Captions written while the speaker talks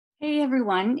Hey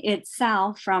everyone, it's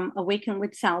Sal from Awaken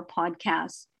with Sal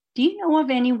podcast. Do you know of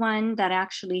anyone that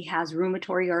actually has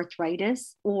rheumatoid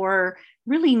arthritis or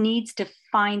really needs to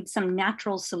find some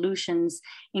natural solutions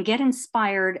and get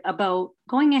inspired about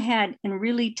going ahead and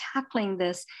really tackling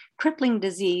this crippling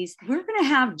disease? We're going to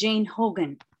have Jane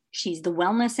Hogan. She's the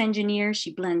wellness engineer.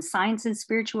 She blends science and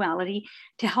spirituality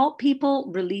to help people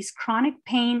release chronic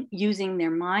pain using their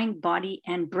mind, body,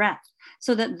 and breath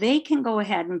so that they can go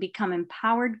ahead and become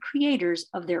empowered creators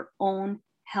of their own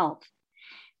health.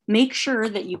 Make sure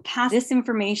that you pass this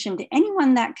information to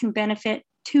anyone that can benefit.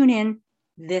 Tune in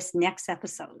this next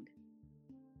episode.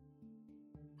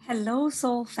 Hello,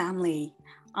 soul family.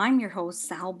 I'm your host,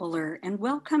 Sal Buller, and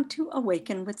welcome to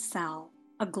Awaken with Sal,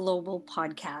 a global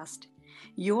podcast.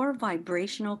 Your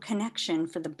vibrational connection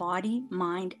for the body,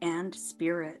 mind, and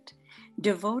spirit,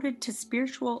 devoted to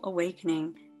spiritual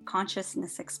awakening,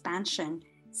 consciousness expansion,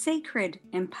 sacred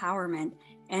empowerment,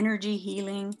 energy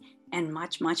healing, and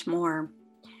much, much more.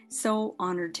 So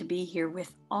honored to be here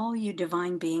with all you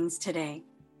divine beings today.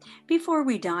 Before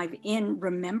we dive in,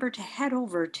 remember to head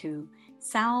over to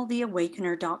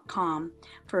saltheawakener.com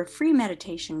for a free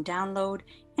meditation download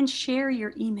and share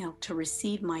your email to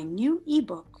receive my new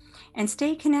ebook and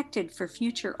stay connected for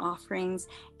future offerings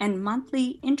and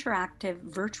monthly interactive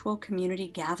virtual community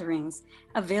gatherings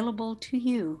available to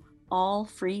you, all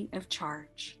free of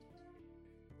charge.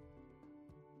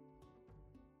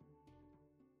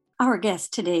 Our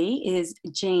guest today is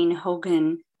Jane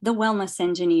Hogan, the wellness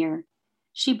engineer.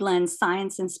 She blends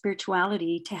science and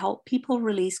spirituality to help people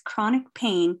release chronic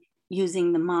pain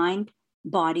using the mind,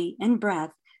 body, and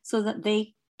breath so that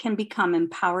they can become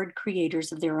empowered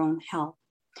creators of their own health.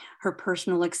 Her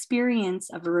personal experience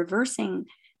of reversing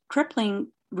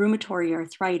crippling rheumatoid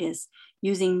arthritis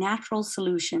using natural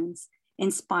solutions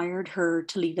inspired her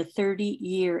to leave a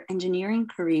 30-year engineering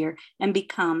career and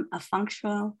become a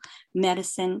functional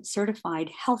medicine certified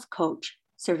health coach,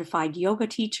 certified yoga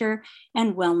teacher,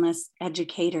 and wellness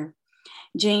educator.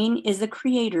 Jane is the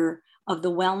creator of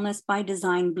the Wellness by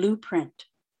Design Blueprint,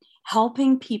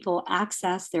 helping people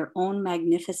access their own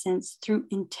magnificence through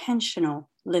intentional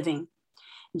living.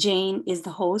 Jane is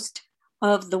the host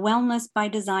of the Wellness by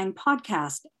Design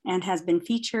podcast and has been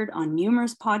featured on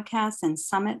numerous podcasts and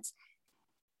summits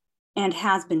and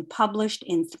has been published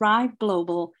in Thrive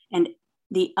Global and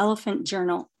the Elephant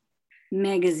Journal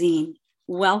magazine.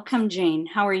 Welcome, Jane.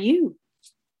 How are you?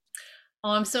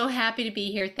 Oh, I'm so happy to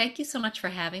be here. Thank you so much for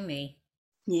having me.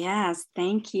 Yes,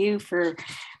 thank you for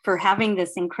having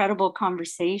this incredible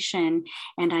conversation.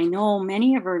 And I know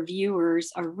many of our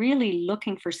viewers are really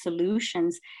looking for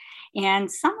solutions,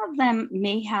 and some of them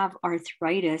may have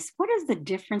arthritis. What is the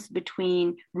difference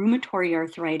between rheumatoid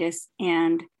arthritis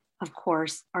and, of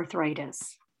course,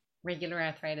 arthritis? Regular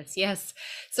arthritis, yes.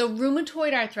 So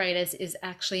rheumatoid arthritis is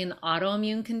actually an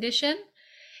autoimmune condition,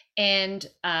 and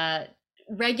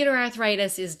regular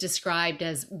arthritis is described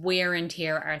as wear and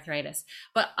tear arthritis.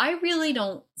 But I really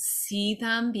don't see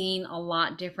them being a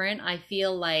lot different. I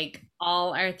feel like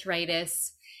all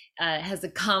arthritis has a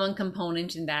common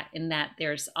component in that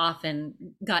there's often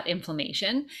gut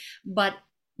inflammation, but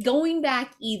going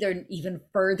back even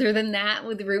further than that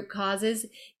with the root causes,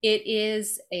 it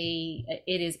is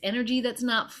energy that's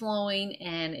not flowing,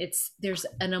 and there's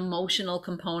an emotional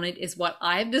component is what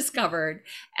I've discovered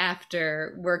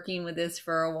after working with this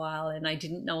for a while. And I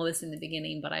didn't know this in the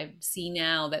beginning, but I see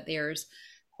now that there's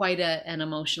quite an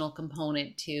emotional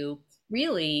component to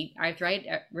really rheumatoid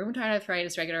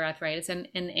arthritis, regular arthritis, and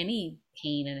any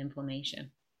pain and inflammation.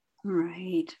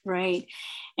 Right, right.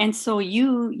 And so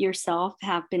you yourself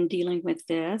have been dealing with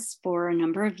this for a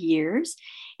number of years.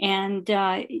 And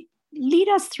lead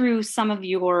us through some of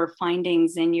your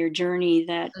findings in your journey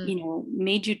that,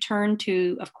 made you turn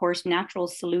to, of course, natural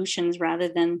solutions rather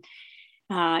than,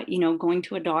 going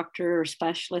to a doctor or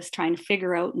specialist trying to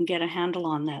figure out and get a handle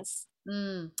on this.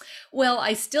 Well,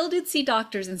 I still did see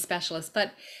doctors and specialists,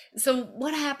 but so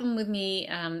what happened with me,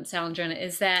 Sal and Jonah,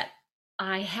 is that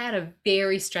I had a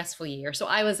very stressful year. So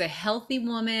I was a healthy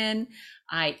woman.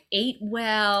 I ate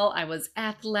well. I was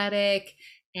athletic,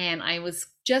 and I was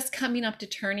just coming up to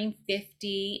turning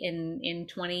 50 in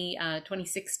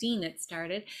 2016 it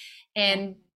started.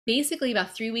 And basically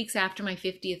about 3 weeks after my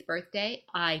 50th birthday,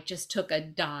 I just took a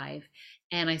dive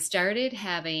and I started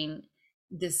having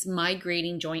this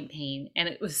migrating joint pain, and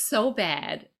it was so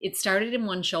bad. It started in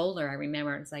one shoulder. I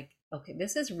remember it's like, okay,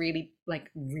 this is really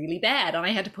bad. And I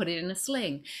had to put it in a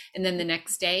sling. And then the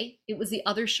next day, it was the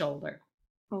other shoulder.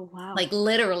 Oh, wow. Like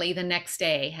literally the next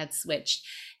day had switched.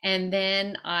 And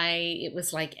then it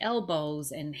was like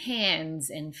elbows and hands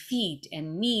and feet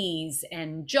and knees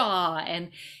and jaw.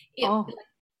 And it, Oh.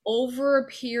 over a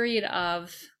period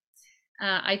of,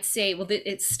 I'd say, well,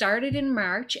 it started in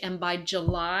March, and by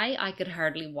July, I could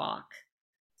hardly walk.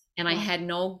 And I Wow. had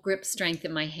no grip strength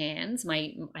in my hands.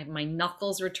 My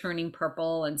knuckles were turning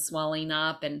purple and swelling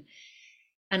up, and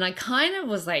I kind of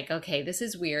was like, okay, this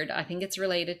is weird. I think it's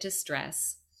related to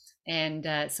stress.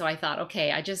 And so I thought,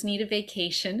 okay, I just need a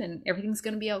vacation and everything's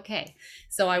going to be okay.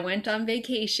 So I went on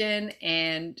vacation,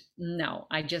 and no,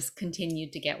 I just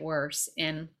continued to get worse.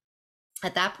 And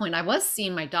at that point, I was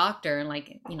seeing my doctor and,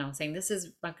 like, saying,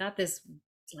 I've got this,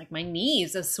 like, my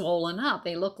knees are swollen up.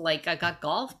 They look like I got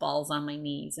golf balls on my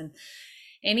knees. And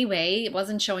anyway, it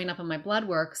wasn't showing up in my blood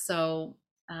work. So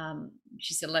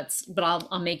she said, but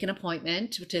I'll make an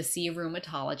appointment to see a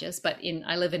rheumatologist. But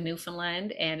I live in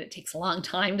Newfoundland, and it takes a long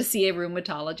time to see a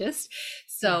rheumatologist.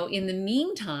 So in the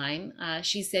meantime,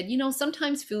 she said,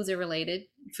 sometimes foods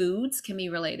can be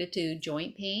related to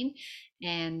joint pain.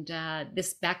 And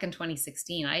this back in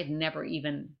 2016, I had never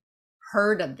even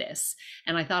heard of this,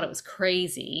 and I thought it was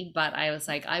crazy, but I was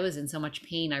like, I was in so much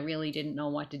pain, I really didn't know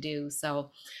what to do.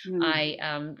 So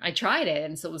I tried it,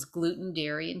 and so it was gluten,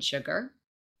 dairy, and sugar.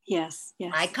 Yes,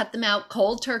 I yes. cut them out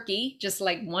cold turkey, just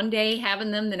like one day having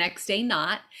them, the next day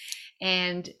not.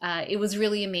 And it was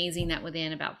really amazing that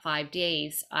within about 5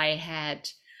 days, I had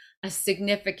a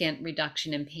significant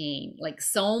reduction in pain, like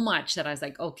so much that I was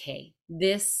like, okay,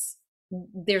 there's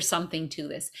something to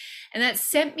this. And that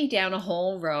sent me down a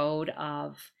whole road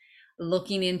of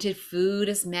looking into food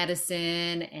as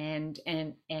medicine, and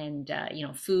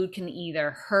food can either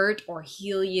hurt or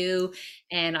heal you.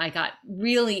 And I got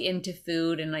really into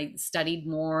food, and I studied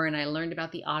more, and I learned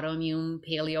about the autoimmune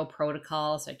paleo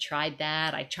protocol. So I tried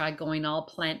that. I tried going all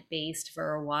plant-based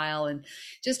for a while, and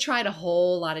just tried a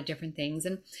whole lot of different things.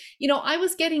 And I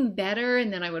was getting better,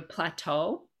 and then I would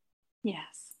plateau.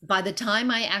 Yes. By the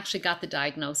time I actually got the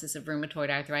diagnosis of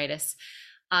rheumatoid arthritis,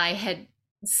 I had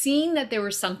seen that there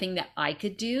was something that I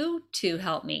could do to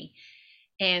help me.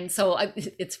 And so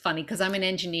it's funny because I'm an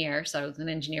engineer. So I was an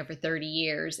engineer for 30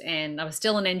 years, and I was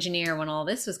still an engineer when all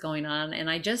this was going on. And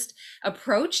I just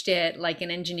approached it like an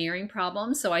engineering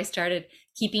problem. So I started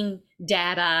keeping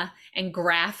data and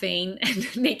graphing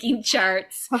and making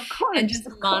charts Of course. and just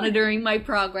monitoring my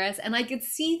progress. And I could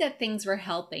see that things were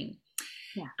helping.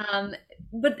 Yeah.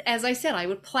 But as I said, I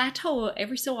would plateau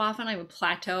every so often. I would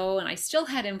plateau, and I still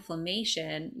had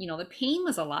inflammation. The pain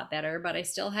was a lot better, but I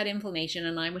still had inflammation,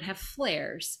 and I would have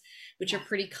flares, which are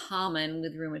pretty common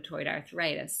with rheumatoid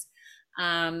arthritis,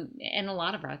 and a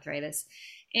lot of arthritis.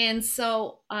 And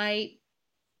so I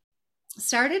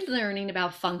started learning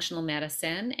about functional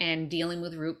medicine and dealing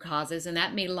with root causes, and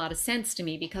that made a lot of sense to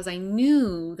me because I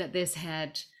knew that this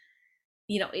had,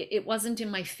 it wasn't in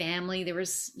my family. There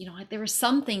was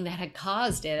something that had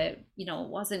caused it. It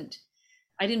wasn't,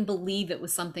 I didn't believe it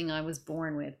was something I was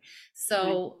born with.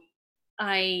 So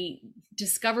I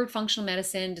discovered functional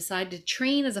medicine, decided to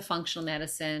train as a functional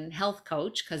medicine health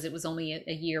coach because it was only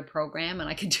a year program and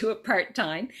I could do it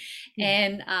part-time.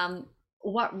 And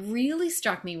what really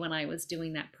struck me when I was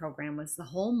doing that program was the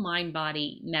whole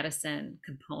mind-body medicine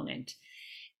component.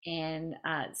 And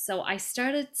so I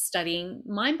started studying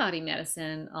mind-body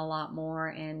medicine a lot more,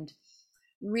 and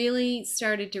really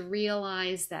started to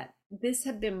realize that this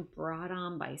had been brought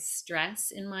on by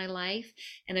stress in my life.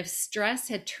 And if stress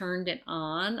had turned it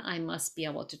on, I must be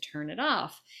able to turn it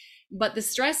off. But the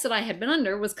stress that I had been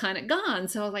under was kind of gone.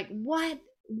 So I was like,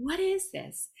 what is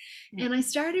this? And I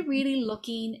started really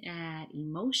looking at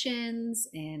emotions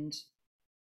and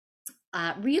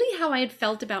really how I had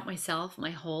felt about myself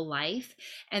my whole life,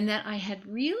 and that I had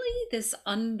really this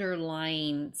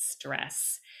underlying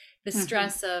stress, the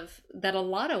stress of that a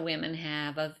lot of women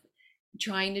have, of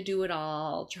trying to do it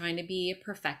all, trying to be a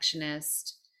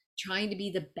perfectionist, trying to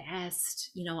be the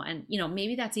best, and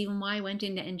maybe that's even why I went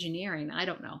into engineering. I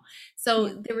don't know. So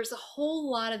there was a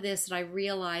whole lot of this that I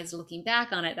realized looking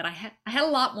back on it, that I had a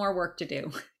lot more work to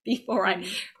do before I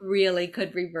really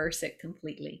could reverse it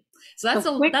completely. So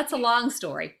that's a long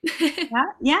story.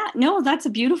 No, that's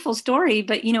a beautiful story.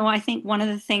 But, I think one of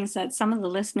the things that some of the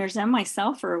listeners and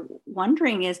myself are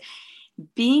wondering is,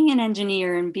 being an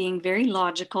engineer and being very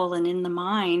logical and in the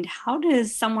mind, how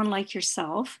does someone like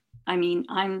yourself, I mean,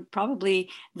 I'm probably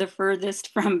the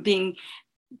furthest from being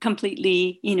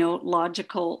completely,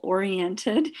 logical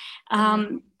oriented.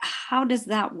 How does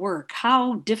that work?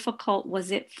 How difficult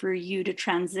was it for you to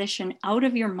transition out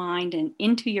of your mind and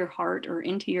into your heart or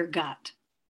into your gut?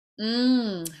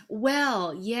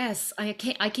 Well, yes, I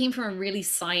came from a really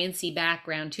sciencey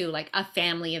background too, like a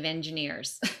family of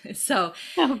engineers. So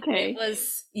Okay. it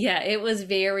was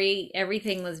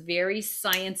everything was very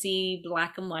sciencey,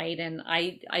 black and white. And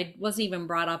I wasn't even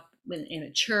brought up in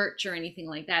a church or anything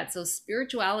like that. So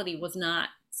spirituality was not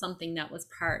something that was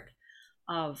part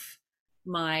of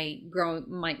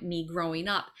me growing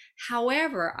up.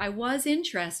 However, I was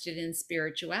interested in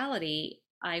spirituality.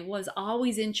 I was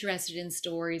always interested in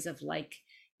stories of like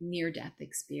near death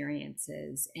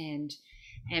experiences and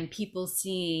people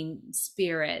seeing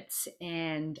spirits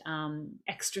and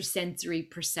extrasensory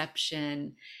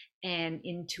perception and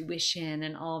intuition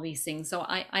and all these things. So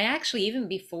I actually, even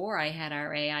before I had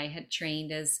RA, I had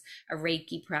trained as a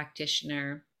Reiki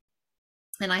practitioner,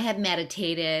 and I had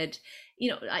meditated,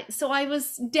 so I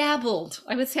was dabbled.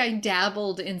 I would say I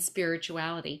dabbled in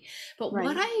spirituality. But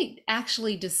what Right. I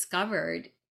actually discovered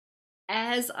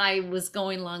as I was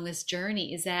going along this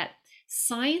journey is that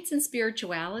science and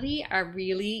spirituality are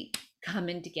really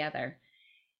coming together.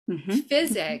 Mm-hmm.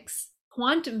 Physics,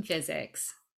 quantum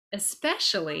physics,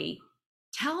 especially,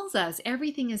 tells us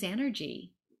everything is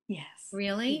energy. Yes.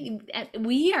 Really?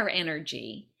 We are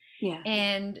energy. Yeah.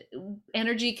 And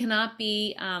energy cannot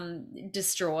be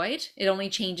destroyed. It only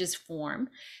changes form.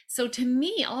 So to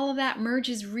me, all of that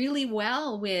merges really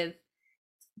well with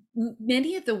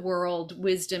many of the world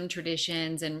wisdom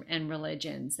traditions and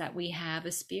religions, that we have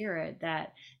a spirit,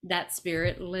 that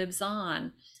spirit lives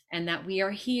on, and that we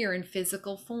are here in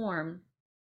physical form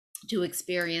to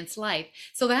experience life.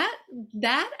 So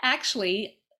that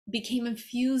actually became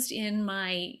infused in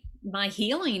my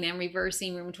healing and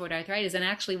reversing rheumatoid arthritis, and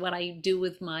actually what I do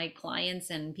with my clients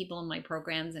and people in my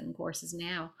programs and courses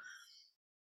now.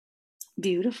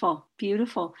 Beautiful,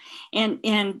 beautiful.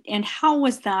 And how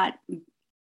was that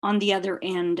on the other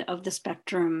end of the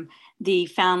spectrum, the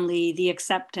family, the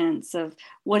acceptance of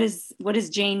what is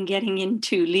Jane getting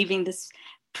into, leaving this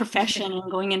profession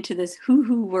and going into this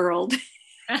hoo-hoo world?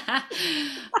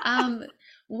 um,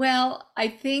 well, I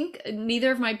think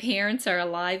neither of my parents are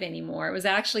alive anymore. It was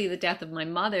actually the death of my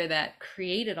mother that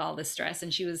created all the stress,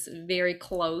 and she was very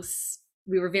close.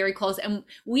 We were very close, and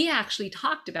we actually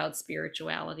talked about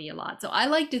spirituality a lot. So I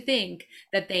like to think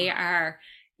that they are,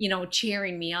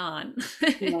 cheering me on.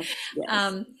 Yes, yes.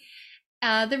 um,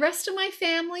 the rest of my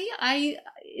family,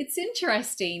 it's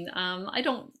interesting. I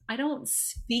don't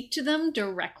speak to them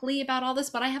directly about all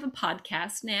this, but I have a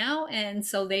podcast now, and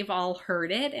so they've all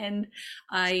heard it, and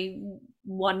I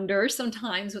wonder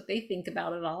sometimes what they think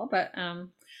about it all. But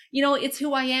it's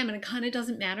who I am, and it kind of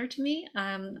doesn't matter to me.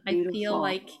 Beautiful.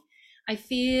 I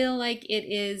feel like it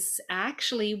is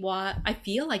actually what I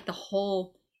feel like the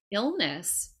whole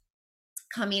illness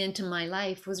coming into my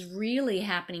life was really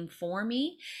happening for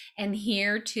me, and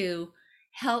here to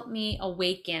help me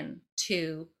awaken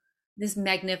to this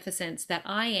magnificence that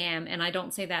I am. And I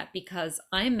don't say that because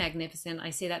I'm magnificent. I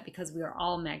say that because we are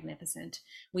all magnificent.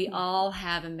 We Yeah. all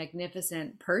have a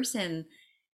magnificent person,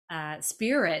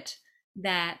 spirit,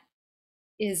 that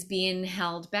is being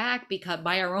held back because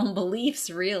by our own beliefs,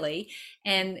 really.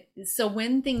 And so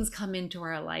when things come into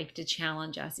our life to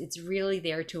challenge us, it's really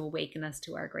there to awaken us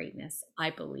to our greatness,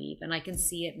 I believe. And I can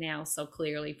see it now so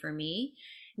clearly for me,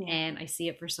 Yeah. and I see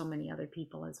it for so many other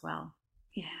people as well.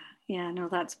 Yeah. Yeah. No,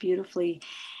 that's beautifully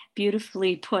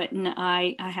put. And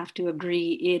I have to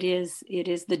agree. It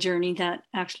is the journey that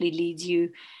actually leads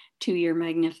you to your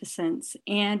magnificence.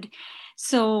 And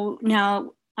so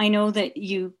now I know that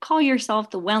you call yourself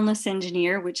the wellness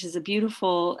engineer, which is a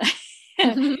beautiful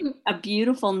a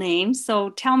beautiful name. So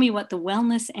tell me what the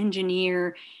wellness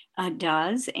engineer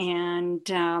does. And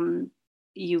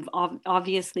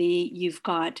obviously you've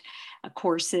got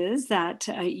courses that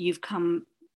you've come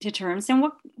to terms. And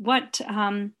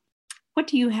what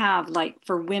do you have, like,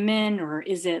 for women, or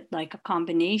is it like a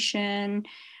combination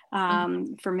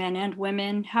for men and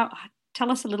women? How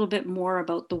Tell us a little bit more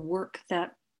about the work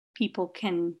that people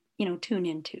can tune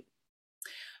into.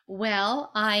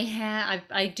 Well,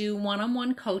 I do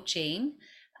one-on-one coaching,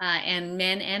 and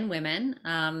men and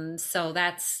women. So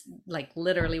that's like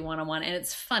literally one-on-one. And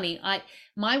it's funny,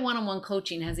 my one-on-one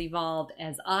coaching has evolved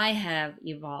as I have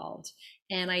evolved.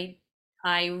 And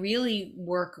I really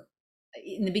work,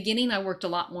 in the beginning, I worked a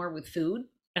lot more with food.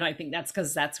 And I think that's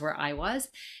because that's where I was.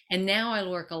 And now I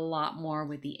work a lot more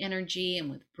with the energy and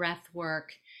with breath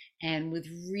work, and with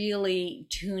really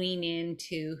tuning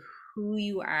into who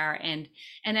you are, and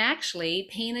actually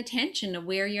paying attention to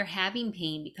where you're having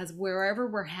pain, because wherever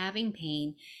we're having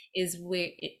pain is where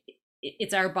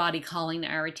it's our body calling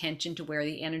our attention to where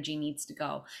the energy needs to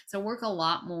go. So I work a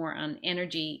lot more on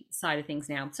energy side of things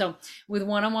now. So with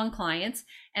one-on-one clients,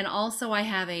 and also I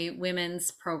have a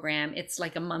women's program. It's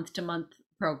like a month-to-month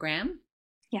program,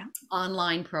 Yeah.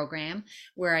 online program,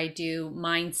 where I do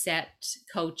mindset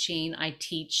coaching. I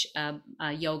teach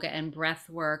yoga and breath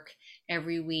work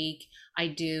every week. I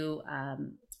do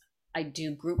I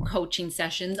do group coaching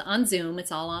sessions on Zoom.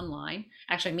 It's all online.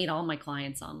 Actually, I meet all my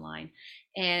clients online.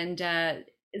 And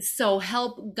so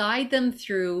help guide them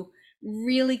through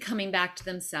really coming back to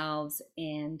themselves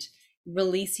and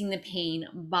releasing the pain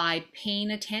by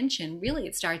paying attention. Really,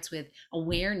 it starts with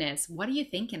awareness. What are you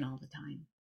thinking all the time?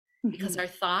 Because our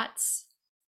thoughts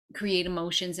create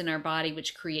emotions in our body,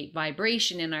 which create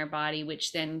vibration in our body,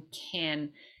 which then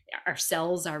our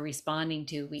cells are responding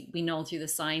to. We know through the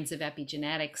science of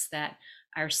epigenetics that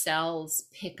our cells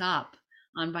pick up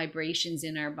on vibrations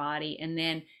in our body, and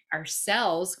then our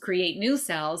cells create new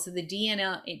cells. So the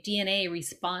DNA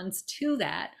responds to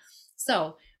that.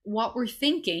 So what we're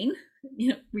thinking,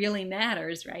 really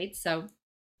matters, right? So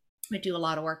I do a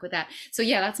lot of work with that. So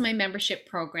yeah, that's my membership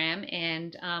program,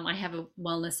 and I have a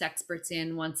wellness experts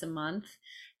in once a month,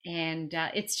 and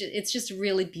it's just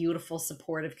really beautiful,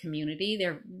 supportive community.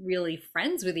 They're really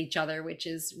friends with each other, which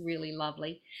is really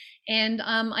lovely. And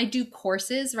I do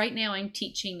courses. Right now, I'm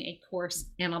teaching a course,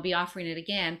 and I'll be offering it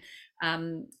again.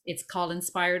 It's called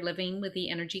Inspired Living with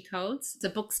the Energy Codes. It's a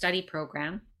book study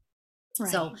program. Right.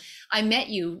 So I met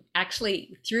you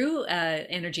actually through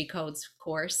Energy Codes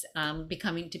course, to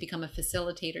become a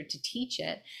facilitator to teach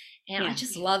it. And I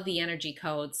just love the Energy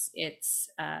Codes. It's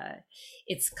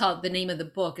called, the name of the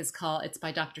book is called, it's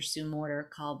by Dr. Sue Morter,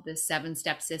 called The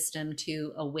 7-Step System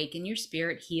to Awaken Your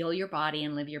Spirit, Heal Your Body,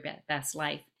 and Live Your Best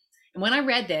Life. And when I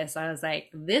read this, I was like,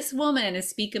 this woman is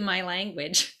speaking my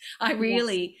language. I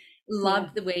really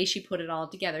loved the way she put it all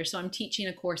together. So I'm teaching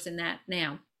a course in that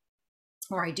now.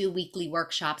 Or I do weekly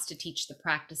workshops to teach the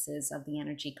practices of the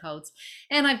energy codes.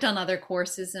 And I've done other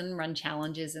courses and run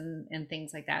challenges and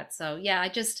things like that. So yeah, I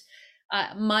just,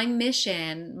 my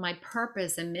mission, my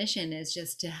purpose and mission is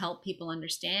just to help people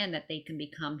understand that they can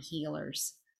become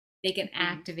healers. They can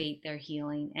activate their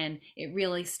healing. And it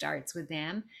really starts with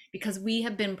them, because we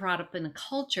have been brought up in a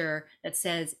culture that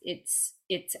says it's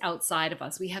outside of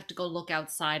us. We have to go look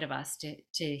outside of us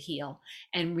to heal.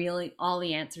 And really all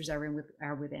the answers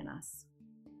are within us.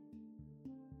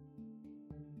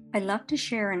 I'd love to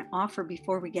share an offer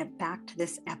before we get back to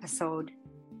this episode.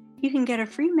 You can get a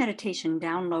free meditation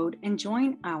download and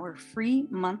join our free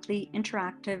monthly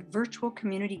interactive virtual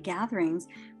community gatherings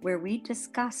where we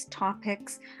discuss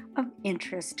topics of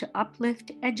interest to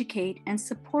uplift, educate, and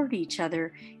support each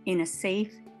other in a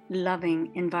safe,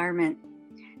 loving environment.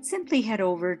 Simply head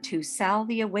over to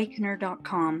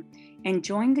saltheawakener.com and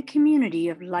join the community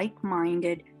of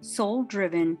like-minded,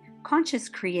 soul-driven, conscious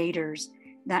creators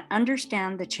that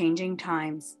understand the changing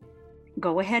times.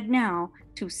 Go ahead now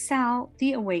to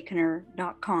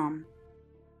saltheawakener.com.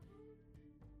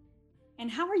 And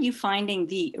how are you finding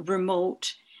the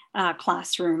remote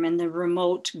classroom and the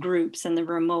remote groups and the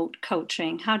remote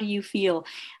coaching? How do you feel?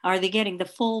 Are they getting the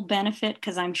full benefit?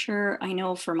 Because I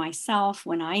know for myself,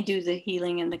 when I do the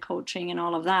healing and the coaching and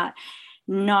all of that,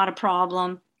 not a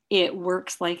problem. It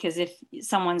works like as if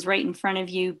someone's right in front of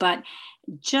you, but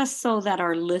just so that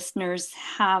our listeners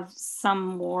have some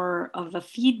more of a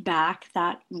feedback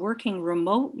that working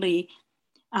remotely,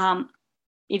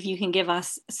 if you can give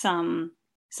us some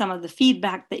of the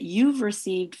feedback that you've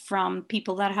received from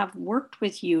people that have worked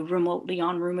with you remotely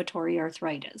on rheumatoid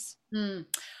arthritis.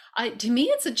 To me,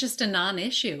 it's just a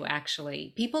non-issue,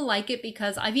 actually. People like it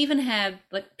because I've even had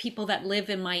people that live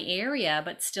in my area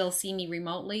but still see me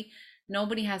remotely.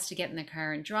 Nobody has to get in the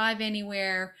car and drive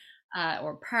anywhere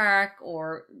or park,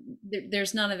 or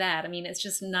there's none of that. I mean, it's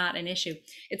just not an issue.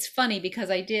 It's funny because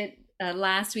I did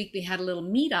last week, we had a little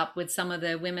meetup with some of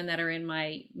the women that are in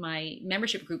my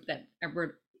membership group that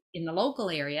were in the local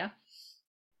area.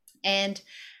 And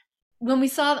when I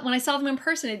saw them in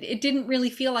person, it didn't really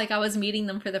feel like I was meeting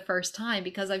them for the first time,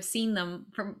 because I've seen them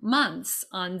for months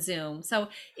on Zoom. So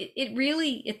it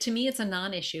really, to me, it's a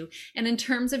non-issue. And in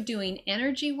terms of doing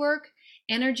energy work,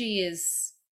 energy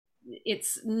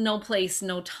it's no place,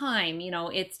 no time,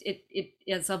 it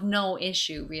is of no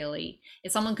issue, really.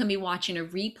 If someone can be watching a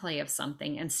replay of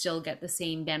something and still get the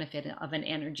same benefit of an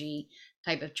energy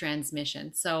type of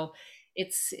transmission. So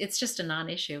it's just a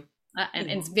non-issue, and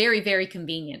it's very, very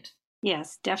convenient.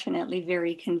 Yes, definitely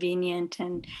very convenient.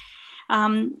 And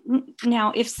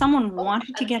now, if someone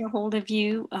wanted to get a hold of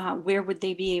you, where would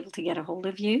they be able to get a hold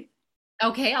of you?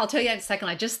 Okay, I'll tell you in a second.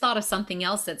 I just thought of something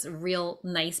else that's a real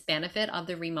nice benefit of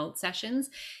the remote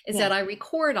sessions is that I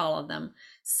record all of them.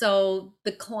 So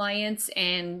the clients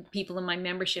and people in my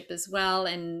membership as well,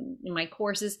 and in my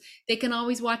courses, they can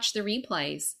always watch the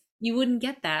replays. You wouldn't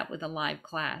get that with a live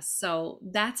class. So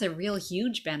that's a real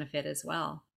huge benefit as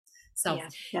well. So,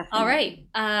 all right.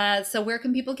 So where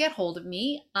can people get hold of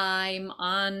me? I'm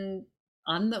on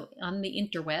the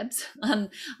interwebs,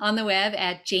 on the web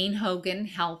at Jane Hogan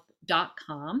Health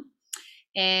janehoganhealth.com.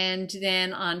 And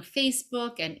then on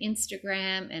Facebook and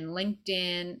Instagram and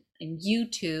LinkedIn and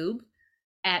YouTube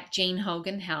at Jane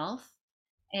Hogan Health.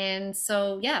 And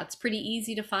so, yeah, it's pretty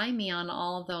easy to find me on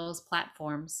all of those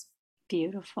platforms.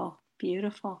 Beautiful,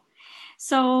 beautiful.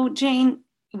 So, Jane,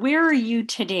 where are you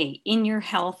today in your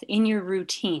health, in your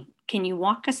routine? Can you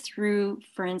walk us through,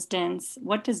 for instance,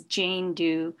 what does Jane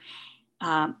do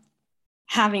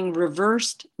having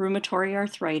reversed rheumatoid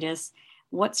arthritis?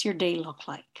 What's your day look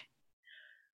like?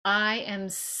 I am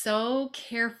so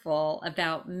careful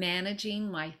about managing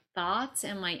my thoughts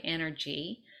and my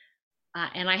energy.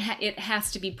 And it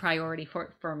has to be priority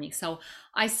for me. So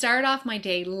I start off my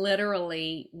day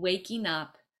literally waking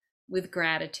up with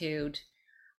gratitude.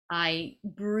 I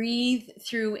breathe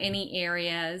through any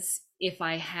areas. If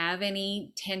I have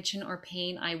any tension or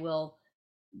pain, I will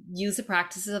use the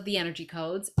practices of the energy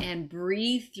codes and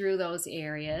breathe through those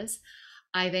areas.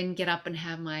 I then get up and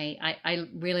have I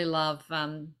really love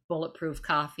bulletproof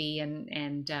coffee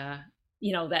and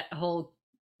that whole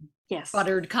Yes.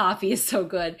 buttered coffee is so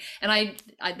good. And I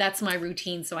that's my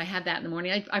routine. So I have that in the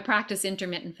morning. I practice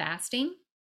intermittent fasting.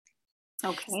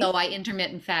 Okay. So I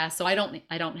intermittent fast. So I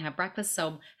don't have breakfast.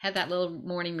 So have that little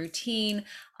morning routine.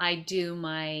 I do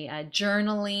my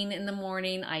journaling in the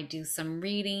morning. I do some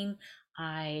reading.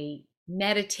 I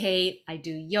meditate. I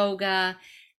do yoga.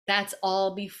 That's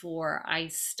all before I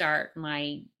start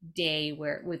my day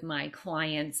with my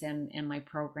clients and my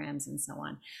programs and so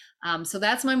on. So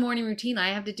that's my morning routine.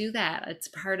 I have to do that. It's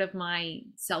part of my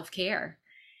self-care.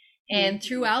 And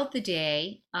throughout the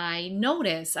day, I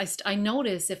notice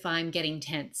if I'm getting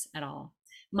tense at all.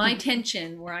 My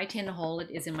tension, where I tend to hold it,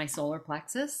 is in my solar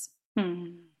plexus.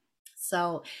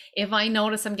 So if I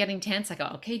notice I'm getting tense, I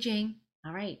go, okay, Jane,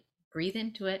 all right, breathe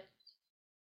into it,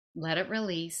 let it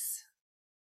release,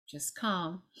 just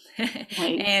calm.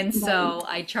 And so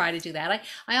I try to do that.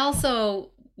 I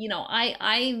also,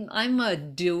 I'm a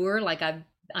doer. Like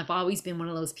I've always been one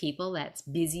of those people that's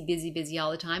busy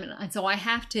all the time. And so I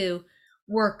have to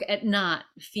work at not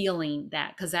feeling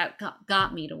that, because that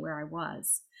got me to where I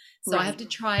was. So I have to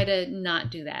try to not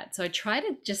do that. So I try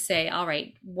to just say, all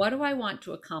right, what do I want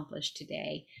to accomplish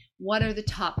today? What are the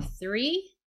top 3?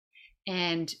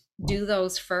 And do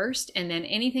those first. And then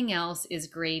anything else is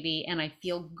gravy. And I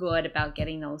feel good about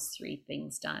getting those 3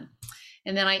 things done.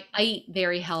 And then I eat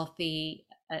very healthy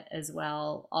as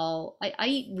well. I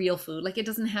eat real food. Like, it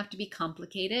doesn't have to be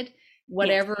complicated.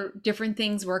 Whatever, different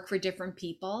things work for different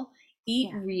people.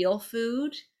 Eat real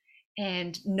food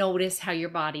and notice how your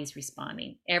body's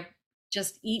responding.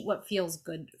 Just eat what feels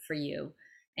good for you.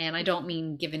 And I don't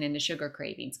mean giving into sugar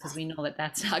cravings, because we know that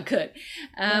that's not good.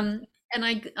 And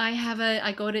I have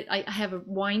a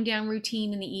wind down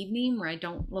routine in the evening where I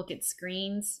don't look at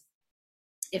screens.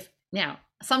 Now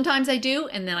sometimes I do,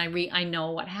 and then I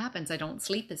know what happens. I don't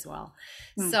sleep as well.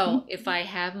 So if I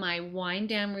have my wind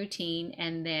down routine,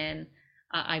 and then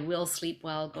I will sleep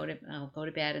well, I'll go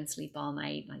to bed and sleep all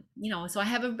night. So I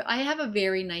have a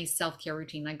very nice self-care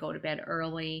routine. I go to bed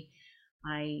early.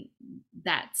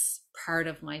 That's part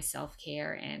of my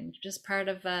self-care and just part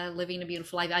of living a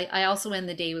beautiful life. I also end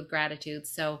the day with gratitude.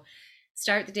 So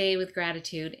start the day with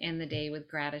gratitude, end the day with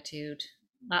gratitude.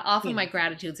 Often my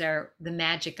gratitudes are the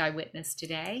magic I witnessed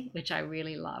today, which I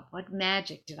really love. What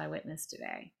magic did I witness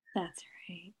today? That's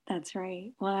right. That's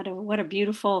right. What a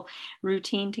beautiful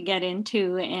routine to get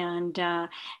into. And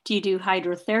do you do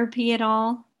hydrotherapy at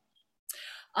all?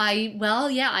 I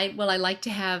like to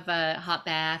have a hot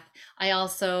bath. I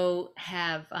also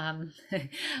have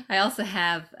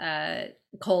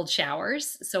cold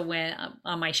showers. So when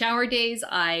on my shower days,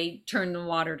 I turn the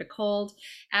water to cold.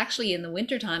 Actually, in the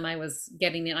wintertime, I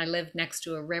live next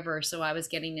to a river, so I was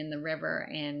getting in the river,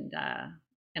 and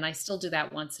I still do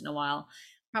that once in a while.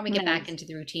 Probably get back into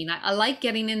the routine. I like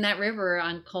getting in that river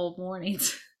on cold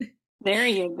mornings. There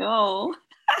you go.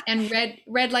 And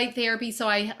red light therapy. So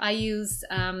I use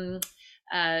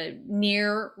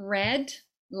near red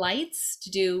lights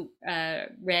to do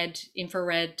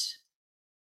infrared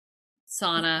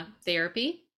sauna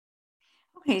therapy.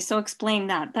 Okay, so explain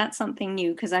that. That's something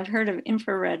new, because I've heard of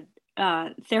infrared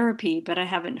therapy, but I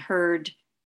haven't heard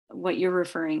what you're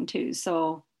referring to.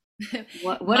 So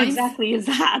what exactly is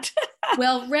that?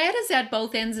 Well, red is at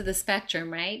both ends of the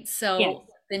spectrum, right? So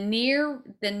the near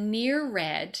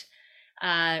red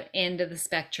end of the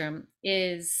spectrum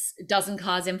doesn't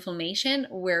cause inflammation,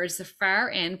 whereas the far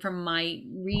end, from my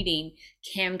reading,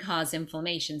 can cause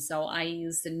inflammation. So I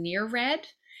use the near red,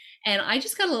 and I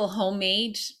just got a little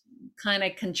homemade kind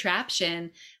of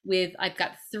contraption with, I've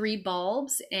got 3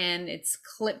 bulbs and it's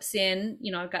clips in,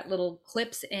 I've got little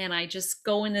clips and I just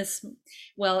go in this,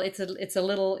 well, it's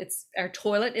our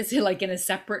toilet is like in a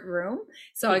separate room.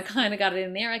 So I Yes. kind of got it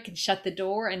in there. I can shut the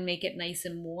door and make it nice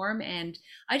and warm. And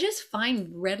I just find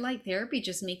red light therapy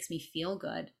just makes me feel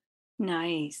good.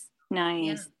 Nice, Yeah.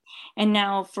 nice. And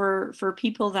now for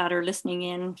people that are listening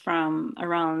in from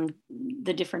around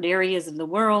the different areas of the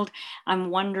world, I'm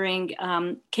wondering,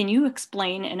 can you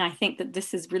explain? And I think that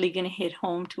this is really going to hit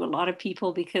home to a lot of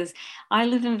people because I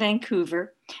live in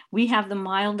Vancouver. We have the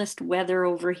mildest weather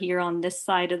over here on this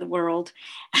side of the world.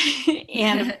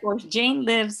 And of course, Jane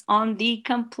lives on the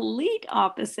complete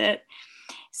opposite.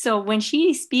 So when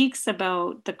she speaks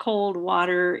about the cold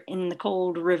water in the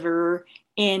cold river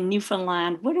in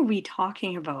Newfoundland, what are we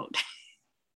talking about?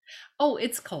 Oh,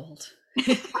 it's cold.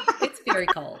 It's very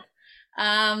cold.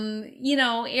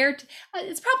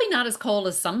 It's probably not as cold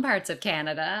as some parts of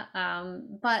Canada,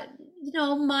 but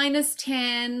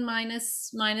 -10,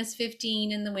 minus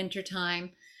 15 in the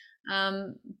wintertime.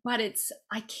 But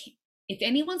I can't, if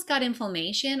anyone's got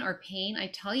inflammation or pain, I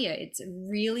tell you, it's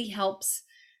really helps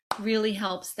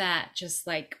that just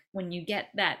like when you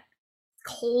get that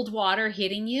cold water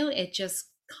hitting you, it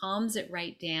just calms it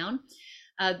right down.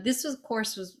 This was, of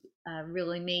course, was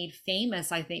really made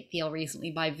famous, I think, feel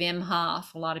recently by Wim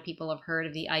Hof. A lot of people have heard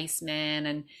of the Iceman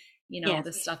and the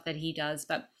Yes, stuff that he does,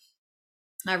 but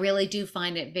I really do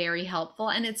find it very helpful.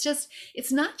 And it's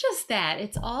not just that,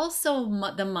 it's also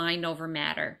the mind over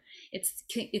matter.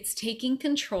 It's taking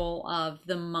control of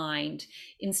the mind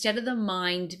instead of the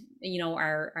mind,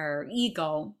 our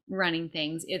ego running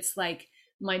things. It's like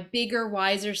my bigger,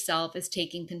 wiser self is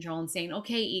taking control and saying,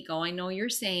 okay, ego, I know you're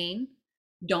saying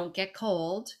don't get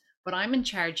cold, but I'm in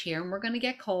charge here and we're going to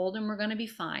get cold and we're going to be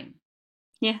fine.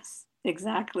 yes,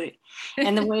 exactly.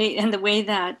 And the way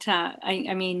that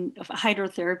I mean,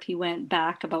 hydrotherapy went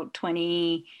back about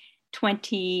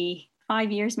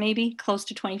 25 years, maybe close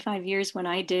to 25 years when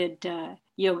I did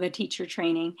yoga teacher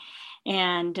training.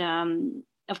 And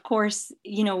of course,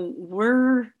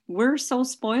 we're so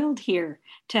spoiled here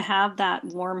to have that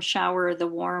warm shower, the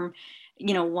warm,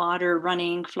 water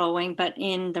running, flowing, but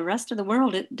in the rest of the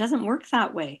world, it doesn't work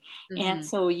that way. And Hmm.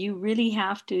 so you really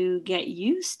have to get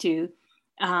used to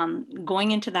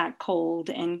going into that cold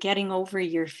and getting over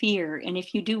your fear. And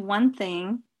if you do one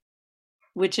thing,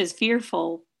 which is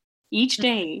fearful, each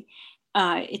day,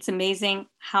 it's amazing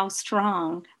how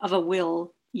strong of a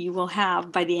will you will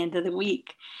have by the end of the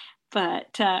week.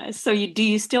 But so do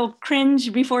you still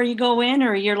cringe before you go in,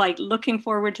 or you're like looking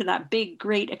forward to that big,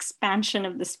 great expansion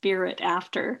of the spirit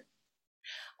after?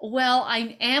 Well,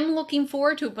 I am looking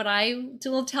forward to it, but I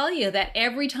will tell you that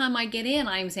every time I get in,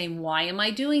 I'm saying, why am I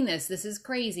doing this? This is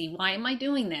crazy. Why am I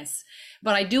doing this?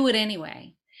 But I do it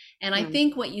anyway. And I Mm.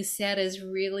 think what you said is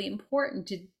really important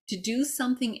to do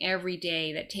something every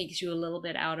day that takes you a little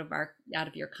bit out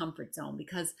of your comfort zone,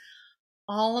 because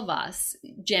all of us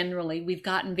generally, we've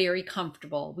gotten very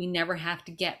comfortable. We never have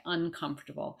to get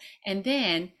uncomfortable. And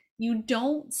then you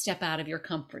don't step out of your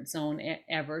comfort zone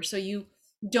ever. So you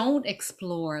don't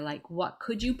explore, like, what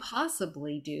could you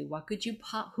possibly do?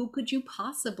 Who could you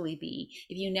possibly be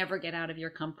if you never get out of your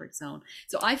comfort zone?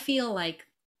 So I feel like,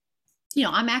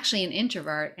 I'm actually an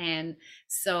introvert. And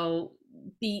so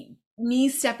me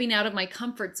stepping out of my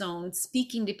comfort zone,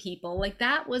 speaking to people, like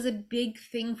that was a big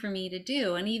thing for me to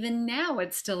do. And even now,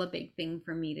 it's still a big thing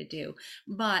for me to do.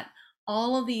 But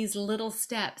all of these little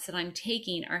steps that I'm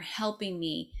taking are helping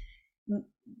me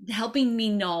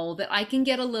know that I can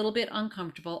get a little bit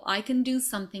uncomfortable. I can do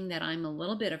something that I'm a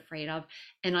little bit afraid of,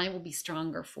 and I will be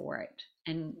stronger for it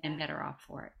and better off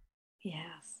for it.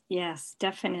 Yes, yes,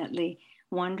 definitely.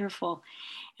 Wonderful.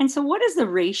 And so, what is the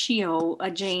ratio,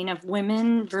 Jane, of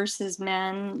women versus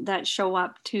men that show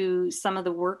up to some of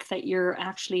the work that you're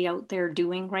actually out there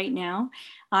doing right now?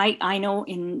 I know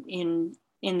in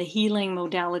the healing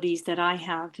modalities that I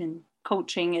have in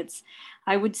coaching, it's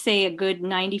I would say a good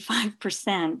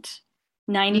 95%,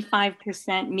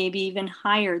 95%, maybe even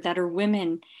higher that are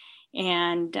women.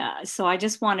 And so I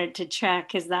just wanted to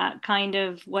check, is that kind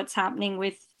of what's happening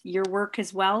with your work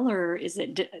as well, or is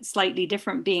it slightly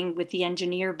different being with the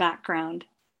engineer background?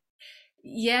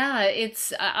 Yeah,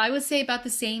 I would say about the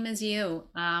same as you.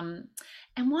 And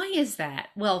why is that?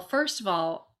 Well, first of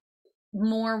all,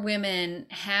 more women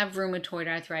have rheumatoid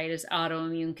arthritis,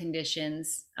 autoimmune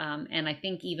conditions, and I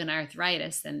think even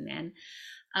arthritis than men.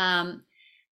 Um,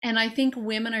 and I think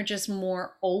women are just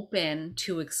more open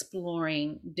to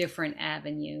exploring different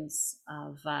avenues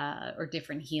or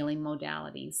different healing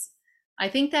modalities. I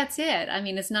think that's it. I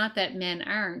mean, it's not that men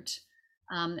aren't.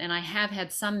 And I have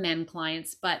had some men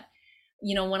clients, but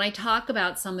when I talk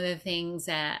about some of the things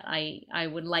that I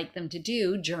would like them to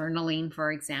do, journaling,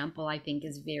 for example, I think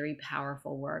is very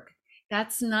powerful work.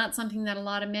 That's not something that a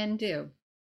lot of men do.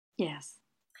 Yes.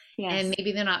 And Yes.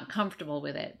 maybe they're not comfortable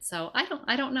with it. So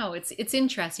I don't know. It's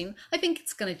interesting. I think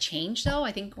it's going to change though.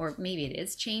 I think, or maybe it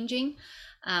is changing.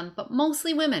 But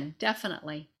mostly women,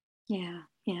 definitely. Yeah.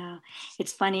 Yeah.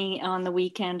 It's funny. On the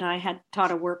weekend, I had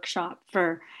taught a workshop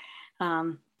for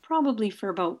probably for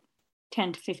about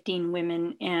 10 to 15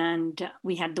 women, and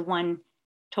we had the one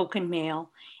token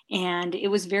male. And it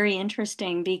was very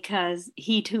interesting because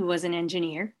he too was an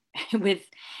engineer with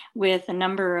a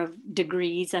number of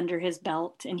degrees under his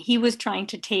belt, and he was trying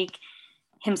to take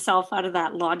himself out of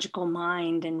that logical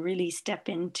mind and really step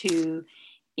into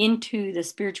the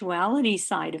spirituality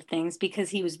side of things,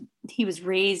 because he was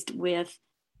raised with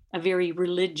a very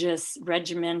religious,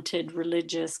 regimented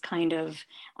religious kind of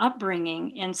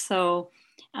upbringing. And so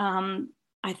um,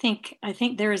 I think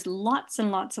there is lots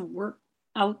and lots of work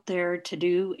out there to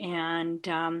do. And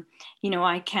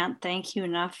I can't thank you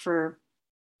enough for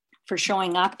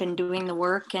showing up and doing the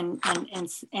work, and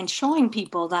showing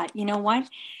people that, you know what,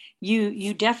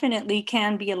 you definitely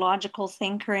can be a logical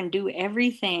thinker and do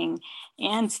everything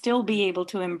and still be able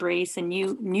to embrace a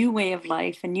new way of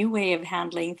life, a new way of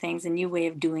handling things, a new way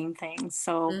of doing things.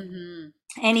 So Hmm.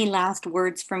 any last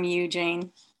words from you,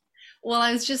 Jane? Well,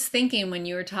 I was just thinking when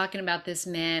you were talking about this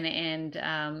man and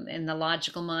the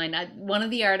logical mind. One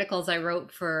of the articles I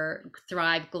wrote for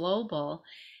Thrive Global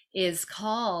is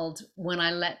called "When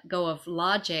I Let Go of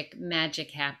Logic,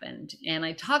 Magic Happened," and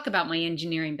I talk about my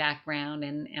engineering background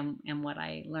and what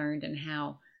I learned and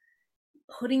how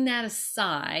putting that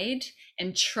aside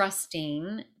and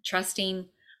trusting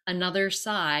another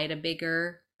side,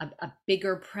 a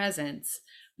bigger presence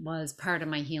was part of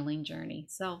my healing journey.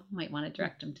 So might want to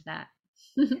direct them to that.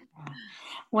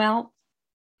 Well,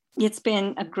 it's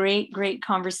been a great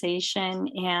conversation.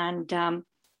 And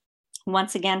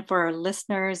once again, for our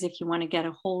listeners, if you want to get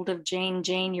a hold of Jane,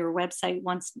 your website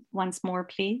once more,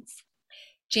 please.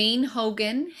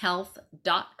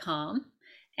 JaneHoganHealth.com.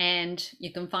 And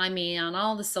you can find me on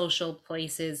all the social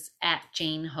places at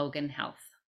Jane Hogan Health.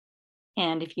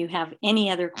 And if you have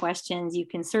any other questions, you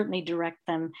can certainly direct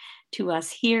them to us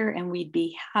here, and we'd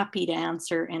be happy to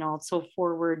answer and also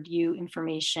forward you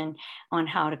information on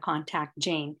how to contact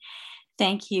Jane.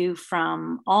 Thank you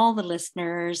from all the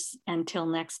listeners. Until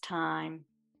next time.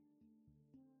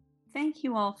 Thank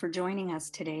you all for joining us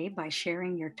today by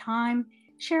sharing your time,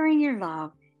 sharing your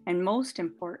love, and most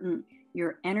important,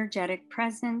 your energetic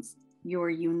presence, your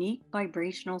unique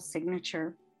vibrational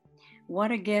signature.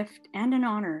 What a gift and an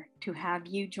honor to have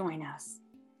you join us.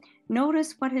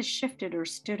 Notice what has shifted or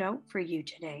stood out for you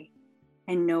today,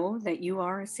 and know that you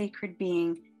are a sacred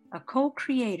being, a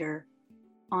co-creator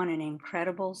on an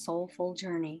incredible soulful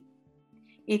journey.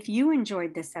 If you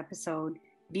enjoyed this episode,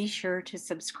 be sure to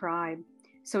subscribe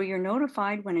so you're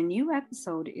notified when a new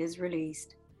episode is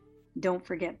released. Don't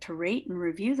forget to rate and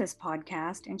review this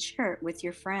podcast and share it with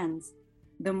your friends.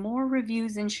 The more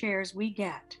reviews and shares we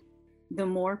get, the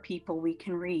more people we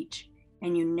can reach,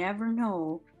 and you never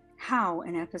know how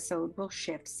an episode will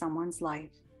shift someone's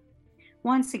life.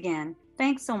 Once again,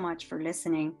 thanks so much for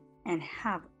listening, and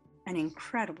have an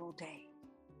incredible day.